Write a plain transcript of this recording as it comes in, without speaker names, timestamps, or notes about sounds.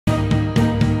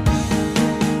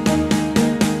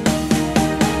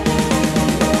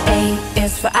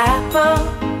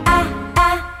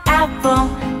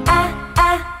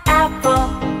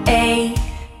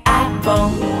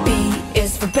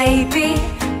baby,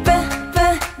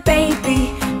 baby,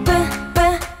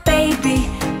 baby,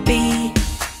 B,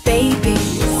 baby.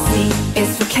 C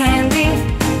is for candy,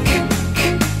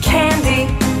 candy,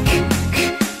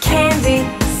 candy,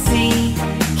 C,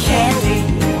 candy.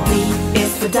 D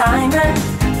is for diamond,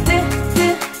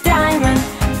 diamond,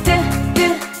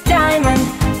 diamond,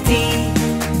 D,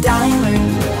 diamond.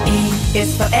 E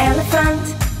is for elephant,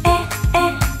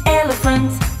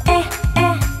 elephant,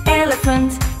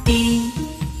 elephant, E,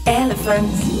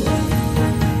 elephant.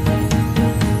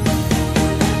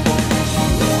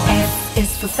 F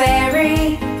is for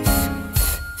fairy,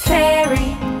 fairy,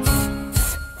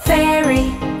 fairy,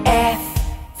 F,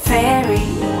 fairy.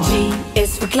 G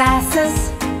is for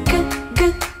glasses,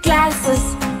 glasses,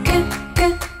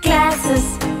 glasses,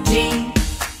 G,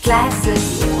 glasses.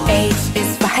 H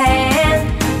is for hand,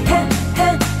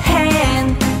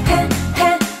 hand,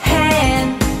 hand,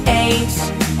 H,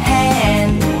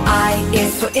 hand. I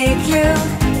is for igloo,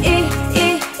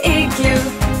 igloo,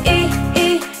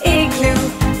 igloo,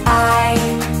 I,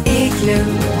 igloo.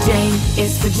 J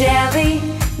is for jelly,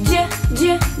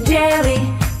 jelly,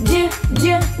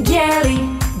 jelly,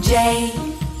 J,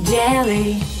 jelly.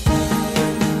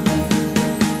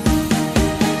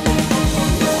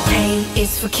 K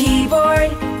is for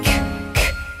keyboard,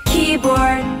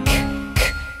 keyboard,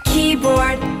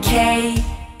 keyboard, K,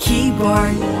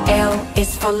 keyboard. L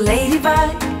is for ladybug,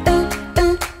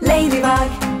 ladybug,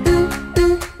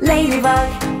 ladybug,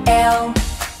 L,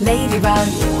 ladybug.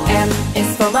 M is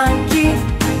for monkey,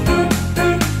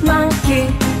 monkey,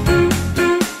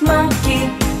 monkey,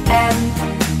 M,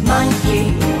 monkey.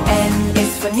 N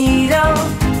is for needle,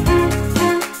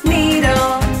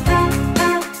 needle,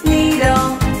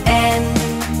 needle, N,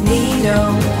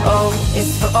 needle. O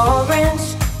is for orange,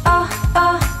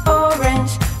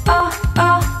 orange,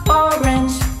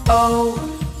 orange, O,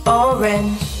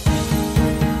 orange.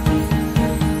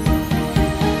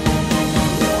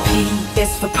 P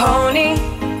is for pony,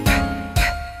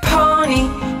 pony,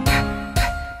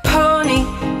 pony,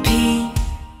 P,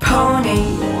 pony.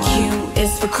 Q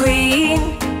is for queen,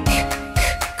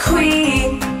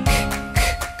 queen,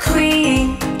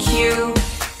 queen, Q,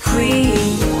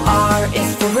 queen. R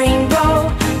is for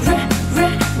rainbow,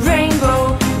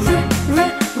 rainbow,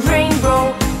 rainbow,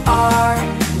 R,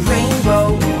 rainbow.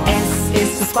 S is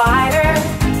for spider,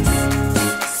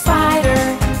 spider,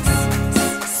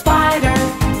 spider,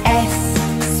 S,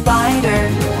 spider.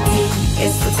 T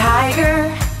is for tiger,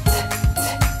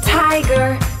 tiger,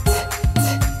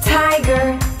 tiger,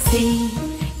 T,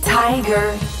 tiger.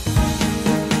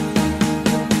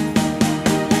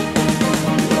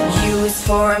 U is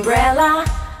for umbrella,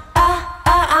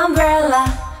 umbrella,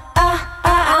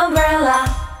 umbrella,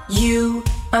 U,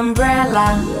 umbrella.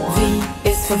 V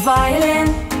is for violin,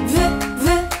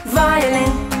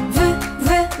 violin,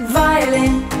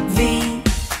 violin, V,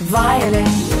 violin.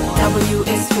 W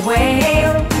is for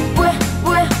whale,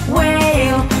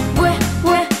 whale,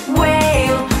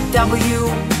 whale, W,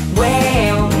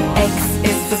 whale. X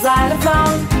is for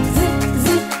xylophone,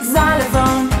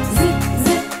 xylophone,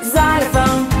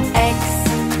 xylophone, X,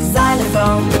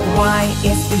 xylophone. Y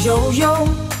is for yo-yo,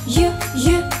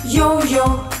 yo-yo,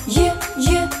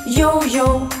 yo-yo,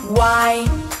 Y,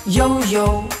 yo-yo.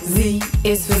 Z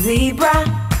is for zebra,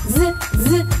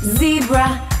 zebra,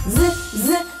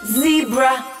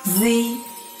 zebra, Z,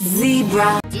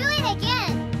 zebra. Do it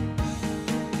again!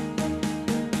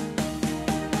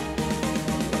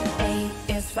 A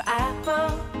is for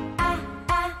apple,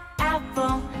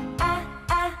 apple,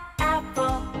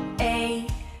 apple, A,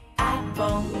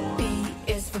 apple. B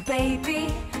is for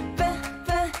baby,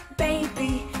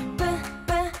 baby,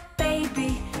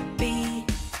 baby, B,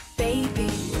 baby.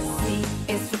 C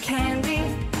is for candy,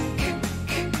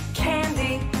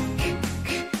 candy,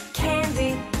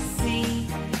 candy, C,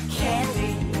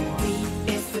 candy. D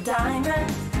is for diamond,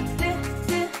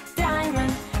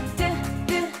 diamond,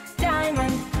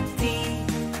 diamond, D,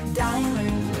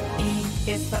 diamond. E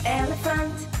is for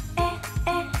elephant,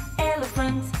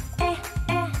 elephant,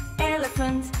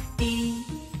 elephant, E,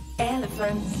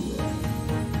 elephant.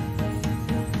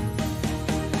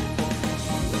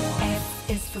 F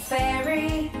is for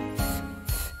fairy,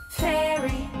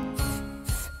 fairy,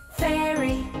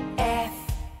 fairy, F,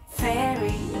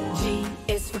 fairy. G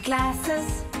is for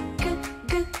glasses,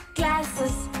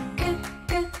 glasses,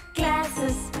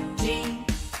 glasses, G,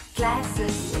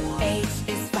 glasses. H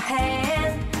is for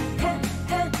hand,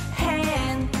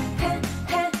 hand,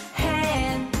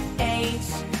 hand, H,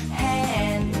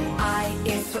 hand. I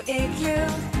is for igloo,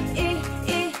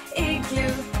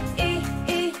 igloo,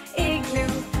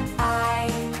 igloo,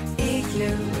 I,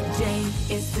 igloo. J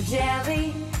is for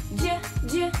jelly,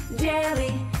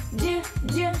 jelly,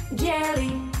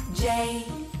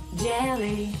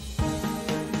 jelly.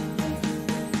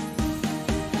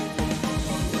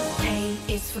 K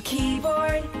is for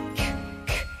keyboard,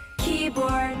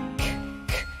 keyboard,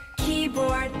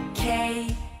 keyboard. K,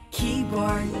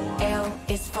 keyboard. L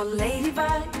is for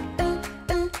ladybug,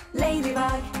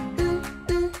 ladybug,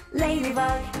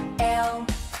 ladybug. L,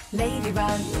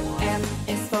 ladybug. M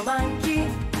is for monkey,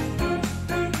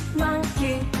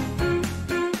 monkey,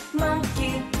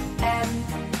 monkey. M,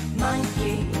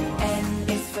 monkey. N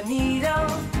is for needle,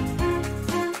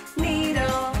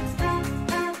 needle,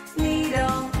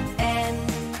 needle. N,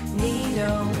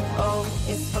 needle. O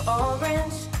is for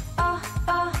orange,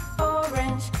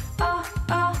 orange,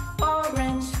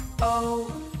 orange. O,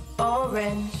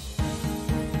 orange.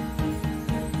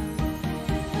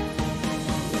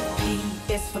 P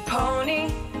is for pony,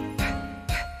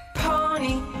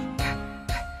 pony,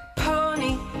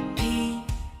 pony. P,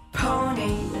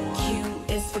 pony. Q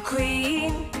is for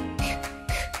queen,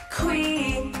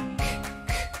 queen,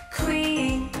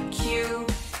 queen. Q,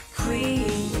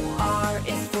 queen. R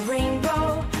is for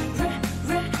rainbow,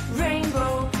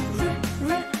 rainbow,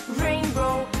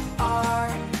 rainbow. R,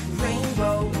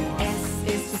 rainbow. S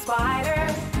is for spider,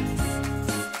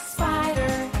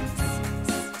 spider,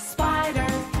 spider.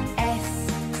 S,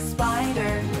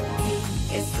 spider. T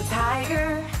is for tiger,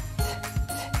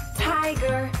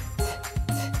 tiger,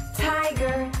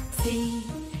 tiger. T,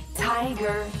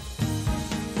 tiger.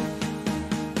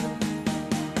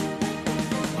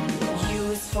 U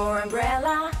is for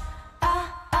umbrella,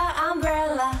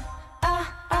 umbrella,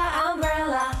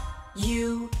 umbrella.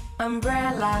 U,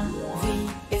 umbrella. V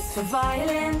is for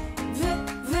violin,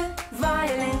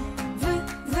 violin,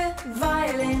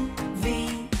 violin. V,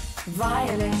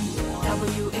 violin.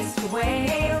 W is for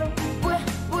whale,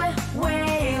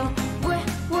 whale,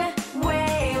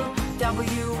 whale.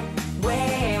 W,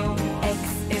 whale. X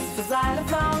is for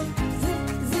xylophone,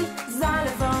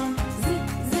 xylophone,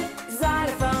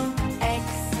 xylophone. X,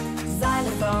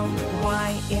 xylophone. Y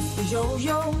is for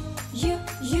yo-yo,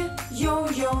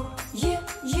 yo-yo,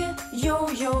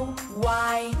 yo-yo.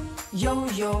 Y,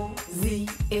 yo-yo. Z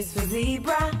is for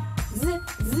zebra,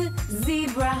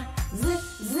 zebra,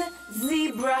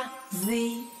 zebra. Z,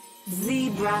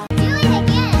 zebra.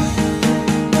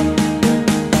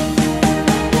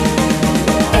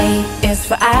 A is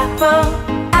for apple,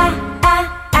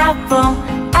 apple,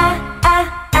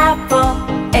 apple.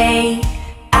 A,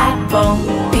 apple.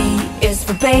 B is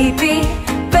for baby,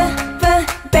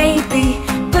 baby,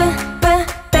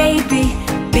 baby.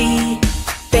 B,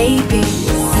 baby.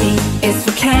 C is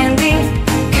for candy,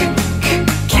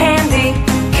 candy,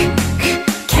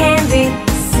 candy.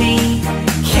 C,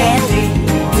 candy.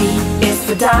 D is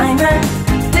for diamond,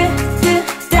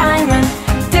 diamond,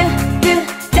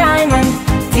 diamond.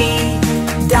 D,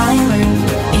 diamond.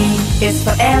 E is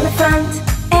for elephant,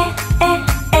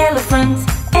 elephant,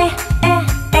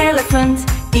 elephant.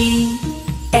 E,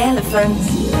 elephant.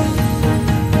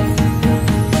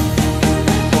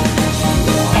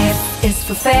 F is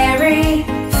for fairy,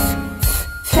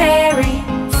 fairy,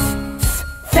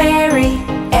 fairy.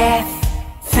 F,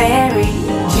 fairy.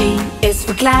 G is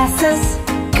for glasses,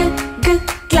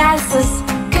 glasses,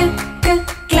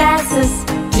 glasses.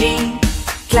 G,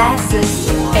 glasses.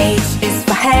 H is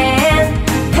for hand,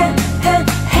 hand,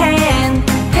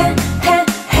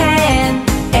 hand.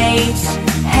 H,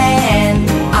 hand.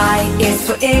 I is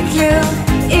for igloo,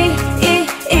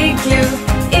 igloo,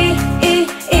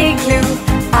 igloo.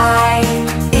 I,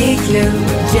 igloo.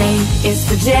 J is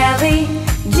for jelly,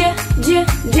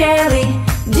 jelly,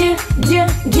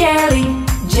 jelly.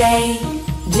 J,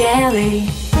 jelly.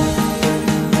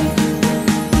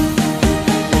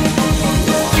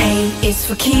 K is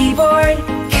for keyboard,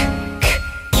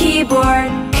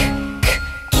 keyboard,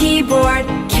 keyboard.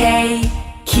 K,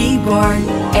 keyboard.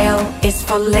 L is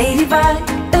for ladybug,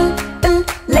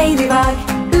 ladybug,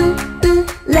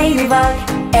 ladybug.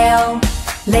 L,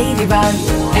 ladybug.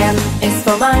 M is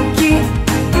for monkey,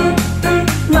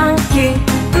 monkey,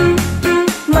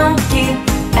 monkey.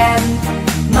 M,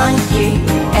 monkey.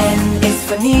 N is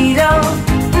for needle,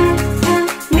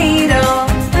 needle,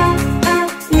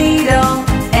 needle.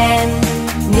 N,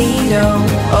 needle.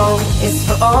 O is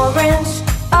for orange,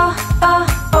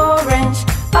 orange,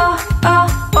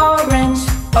 orange.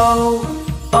 O,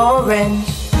 orange.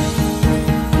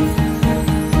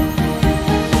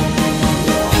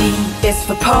 P is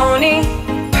for pony,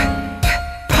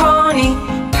 pony,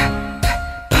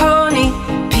 pony.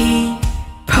 P,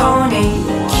 pony.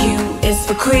 Q is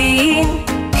for queen,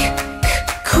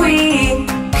 queen,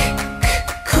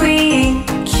 queen.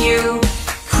 Q,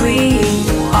 queen.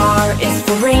 R is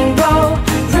for rainbow,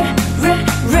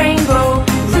 rainbow,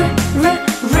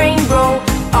 rainbow.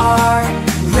 R,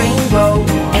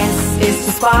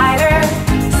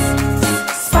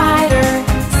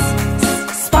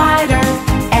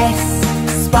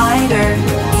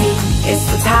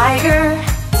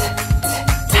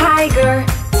 tiger,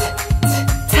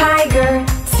 tiger,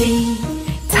 T,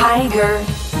 tiger.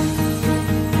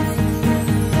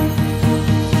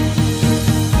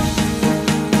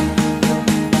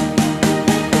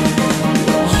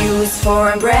 U is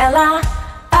for umbrella,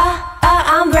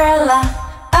 umbrella,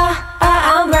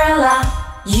 umbrella.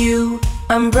 U,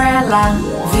 umbrella.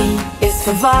 V is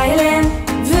for violin,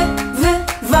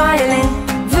 violin,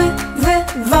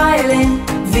 violin.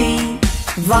 V,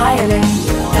 violin.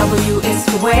 W is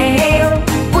for whale,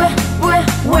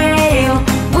 whale,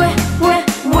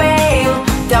 whale.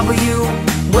 W,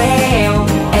 whale.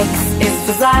 X is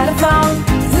for xylophone,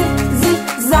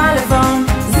 xylophone,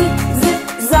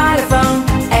 xylophone.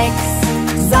 X,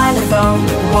 xylophone.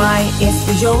 Y is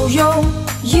for yo-yo,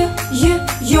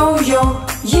 yo-yo,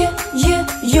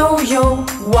 yo-yo.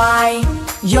 Y,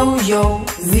 yo-yo.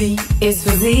 Z is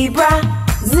for zebra,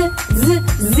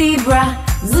 zebra,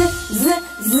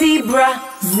 zebra.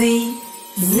 Z,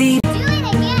 zebra. Do it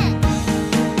again.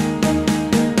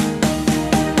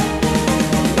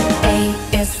 A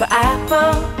is for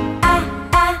apple,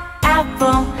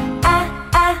 apple,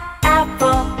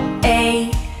 apple.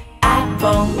 A,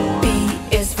 apple. B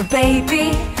is for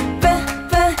baby,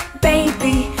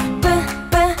 baby,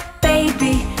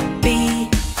 baby. B,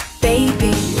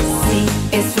 baby. C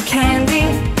is for candy,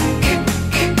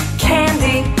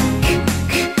 candy,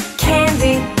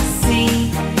 candy. C,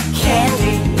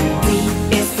 candy. D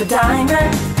is for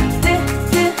diamond,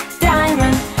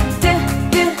 diamond,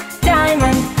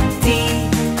 diamond. D,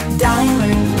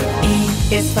 diamond. E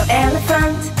is for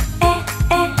elephant,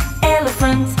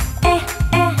 elephant,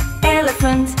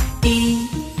 elephant. E,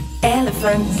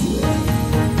 elephant.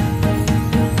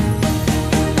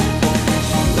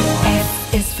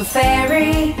 F is for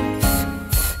fairy,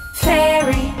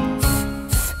 fairy,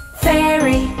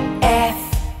 fairy. F,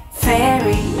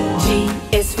 fairy. G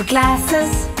is for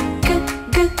glasses,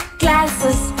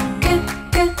 glasses,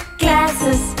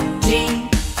 glasses. G,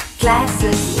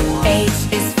 glasses. H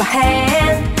is for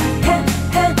hand,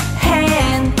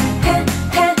 hand,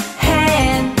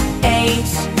 hand.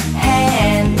 H,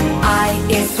 hand. I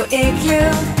is for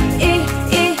igloo,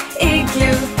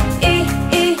 igloo,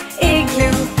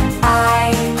 igloo.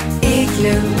 I,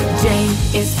 igloo. J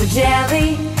is for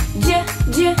jelly,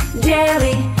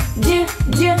 jelly,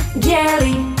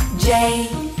 jelly. J,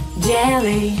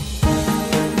 jelly.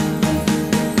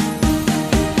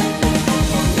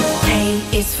 K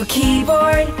is for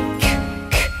keyboard,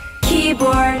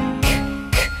 keyboard,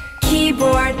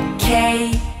 keyboard. K,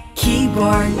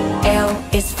 keyboard. L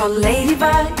is for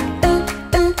ladybug,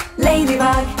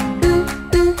 ladybug,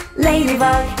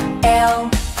 ladybug. L,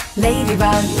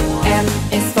 ladybug. M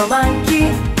is for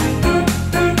monkey,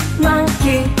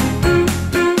 monkey,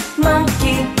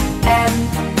 monkey. M,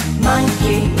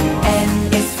 monkey. N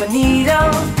is for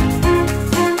needle,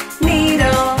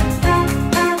 needle,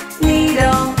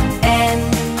 needle. N,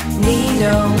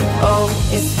 needle. O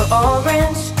is for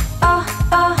orange,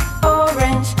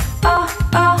 orange,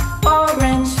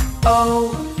 orange. O,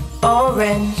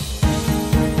 orange.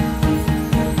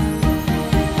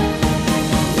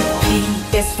 P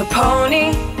is for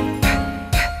pony,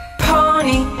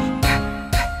 pony,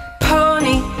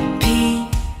 pony. P,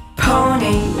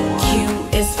 pony. Q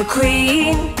is for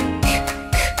queen,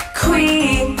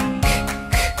 queen,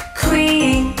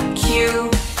 queen. Q,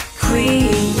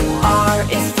 queen. R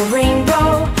is for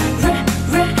rainbow,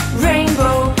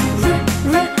 rainbow,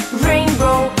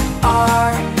 rainbow.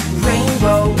 R,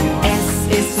 rainbow. S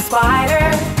is for spider,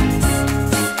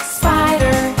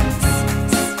 spider,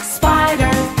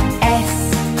 spider. S,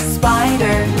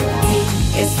 spider. T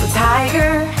is for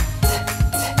tiger,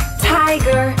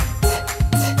 tiger,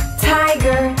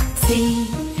 tiger. T,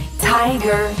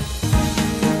 tiger.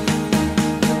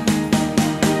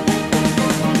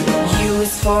 U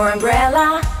is for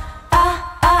umbrella,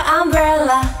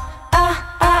 umbrella,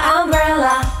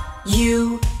 umbrella.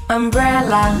 U,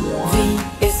 umbrella. V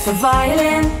is for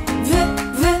violin,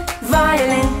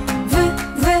 violin,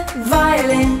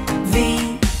 violin. V,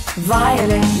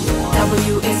 violin.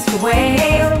 W is for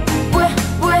whale,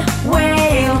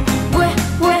 whale,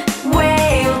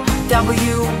 whale.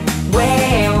 W,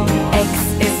 whale. X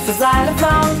is for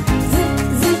xylophone,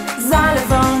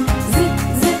 xylophone,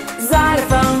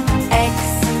 xylophone. X,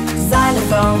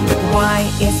 xylophone. Y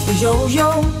is for yo-yo,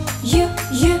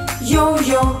 yo-yo,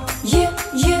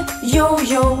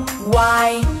 yo-yo.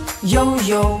 Y,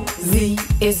 yo-yo. Z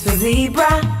is for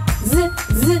zebra,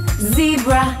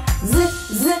 zebra,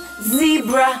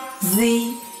 zebra. Z,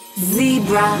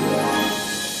 zebra.